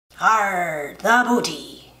Arr, the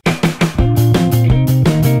booty.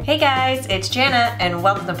 Hey guys, it's Jana and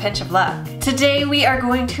welcome to Pinch of Luck. Today we are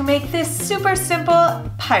going to make this super simple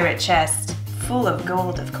pirate chest, full of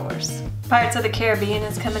gold of course. Pirates of the Caribbean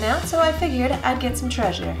is coming out, so I figured I'd get some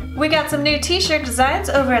treasure. We got some new t-shirt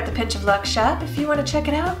designs over at the Pinch of Luck shop. If you want to check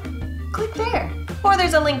it out, click there. Or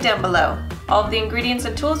there's a link down below. All of the ingredients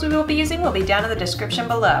and tools we will be using will be down in the description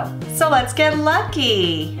below. So let's get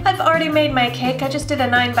lucky! I've already made my cake. I just did a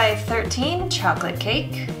 9x13 chocolate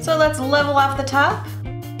cake. So let's level off the top.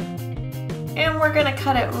 And we're gonna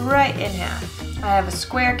cut it right in half. I have a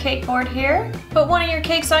square cake board here. Put one of your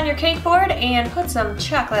cakes on your cake board and put some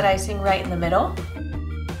chocolate icing right in the middle.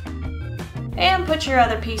 And put your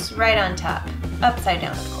other piece right on top, upside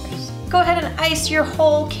down of course. Go ahead and ice your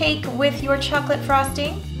whole cake with your chocolate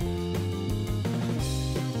frosting.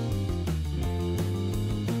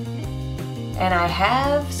 And I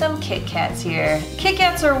have some Kit Kats here. Kit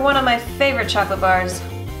Kats are one of my favorite chocolate bars.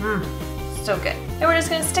 So good. And we're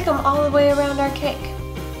just gonna stick them all the way around our cake.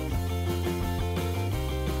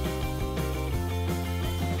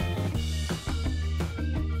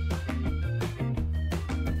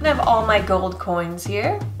 And I have all my gold coins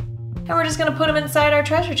here. And we're just gonna put them inside our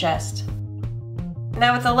treasure chest.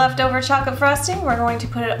 Now with the leftover chocolate frosting, we're going to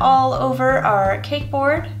put it all over our cake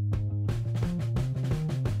board.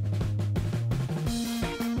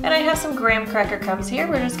 And I have some graham cracker crumbs here.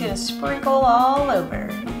 We're just gonna sprinkle all over.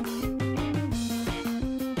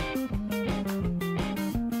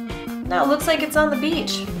 Now it looks like it's on the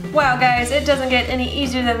beach. Wow guys, it doesn't get any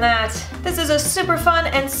easier than that. This is a super fun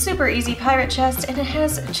and super easy pirate chest, and it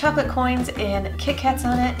has chocolate coins and Kit Kats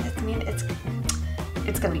on it. I mean, it's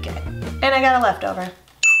gonna be good. And I got a leftover.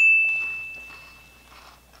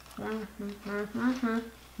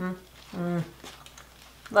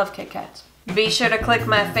 Love Kit Kats. Be sure to click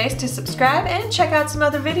my face to subscribe and check out some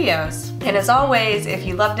other videos. And as always, if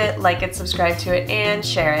you loved it, like it, subscribe to it, and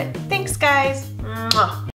share it. Thanks guys! Mwah.